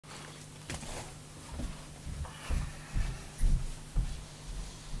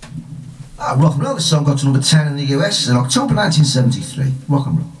Rock and roll. This song got to number 10 in the US in October 1973. Rock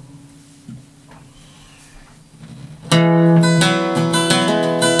and roll.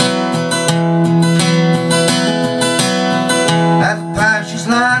 At the pine she's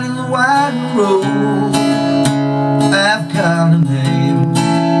lining the winding road. I've got a name.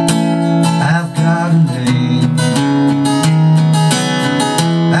 I've got a name.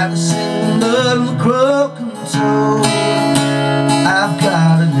 At the singing bird and the croaking toad. I've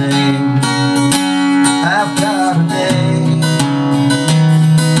got a name. I've got a name.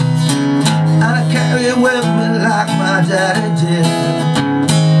 And I carry it with me like my daddy did.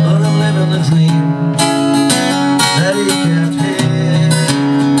 But I'm living the dream that he kept here.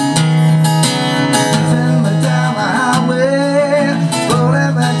 Rolling me down the highway,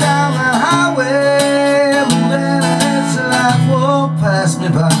 rolling me down the highway. Moving ahead so life won't pass me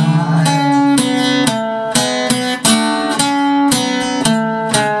by.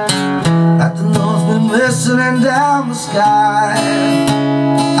 Whistling down the sky,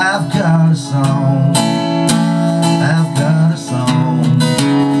 I've got a song, I've got a song.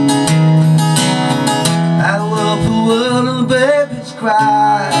 I love the world and the babies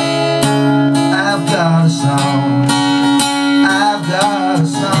cry. I've got a song, I've got a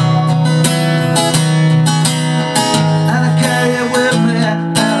song. And I carry it with me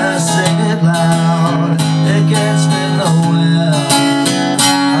and I sing it loud. It gets me nowhere.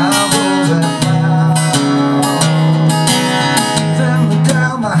 I'll go back.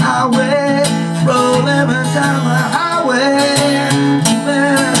 Rolling me down the highway, moving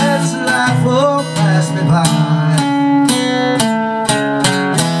ahead so life won't pass me by.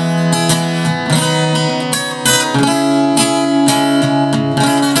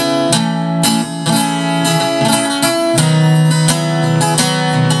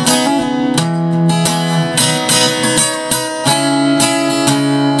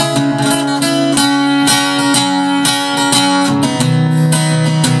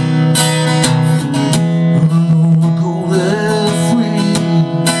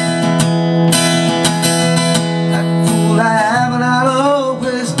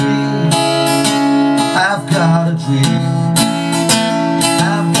 I've got a dream.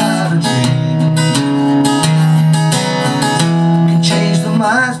 Can change the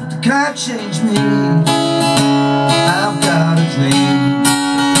minds, but they can't change me. I've got a dream.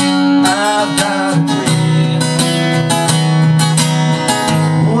 I've got a dream.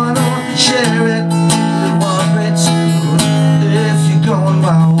 Why don't you share it? You want me to. If you're going my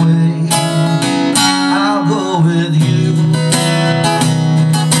way, I'll go with you.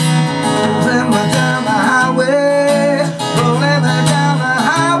 Rolling me down the highway.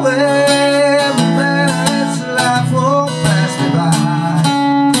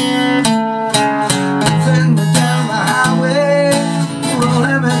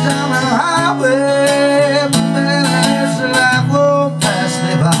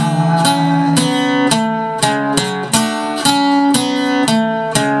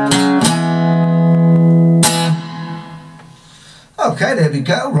 Okay, there we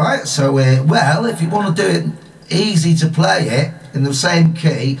go. Right, so well, if you want to do it easy to play it in the same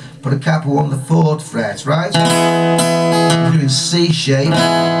key, put a capo on the 4th fret, right? We're doing C shape.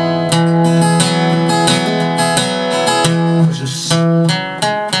 Which is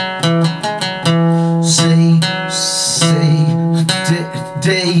C, C, D,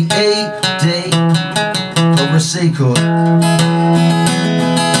 E, D, over a C chord.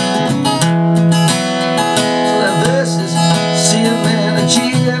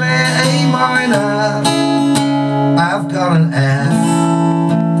 I've got an F,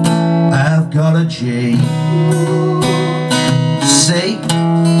 I've got a G, C,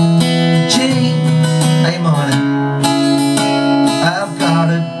 G, A minor. I've got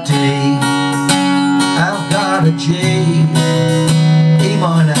a D, I've got a G, E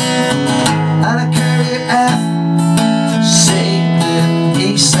minor. And I carry an F, C,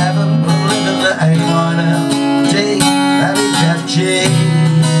 E7, but look at the A minor, D, that is F, G.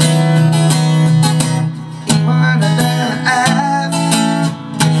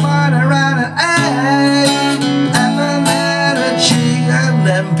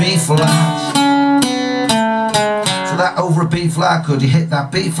 B flat. So that over a B flat chord, you hit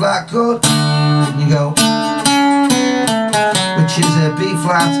that B flat chord and you go, which is a B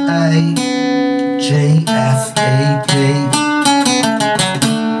flat, A, G, F, E, D.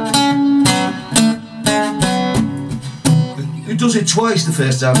 Who does it twice the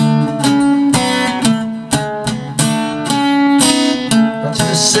first time? That's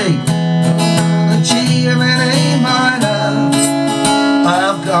the C, the G and then A minor.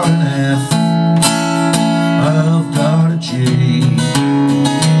 I've got an F, I've got a G,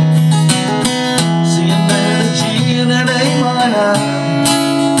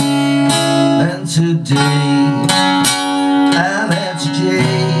 day. An empty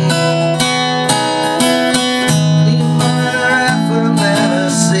day. You might have a man to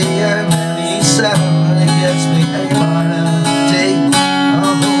see and then he's seven when it gets me a minor day.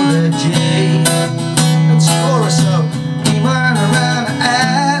 I'll hold a J. It's chorus so he might around a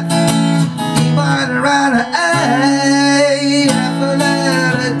F. He might around a A. F and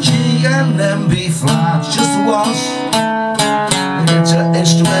then a G and then B flat just once. It's an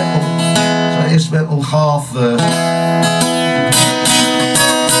instrumental half verse.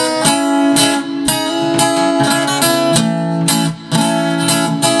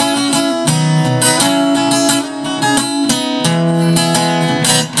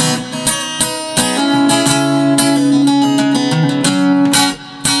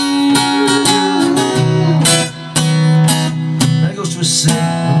 Then it goes to a C.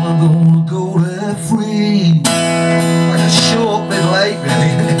 I'm gonna go there free. Like a short middle eight,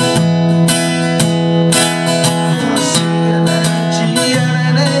 really.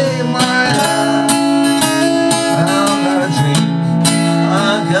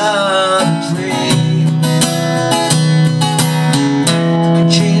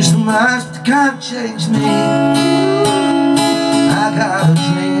 Can't change me. I got a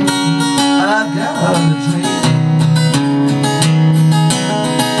dream. I got a dream.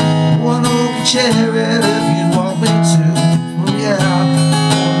 One oak chariot if you'd want me to. Well, yeah, on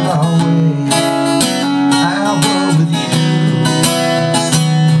my way. I'll go with you.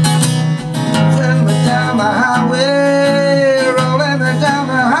 Rolling me down the highway, rolling me down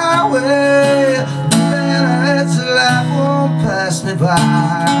the highway. Then it's a life won't pass me by.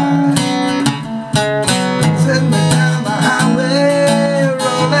 Rolling me down the highway,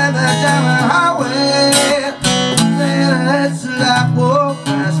 rolling me down the highway. Then it's a life won't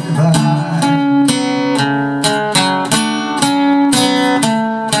pass me by.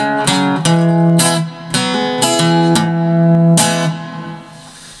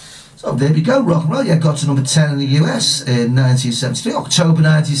 So there we go, rock and roll. Yeah, got to number 10 in the US in 1973, October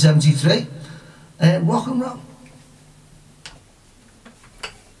 1973. Rock and roll.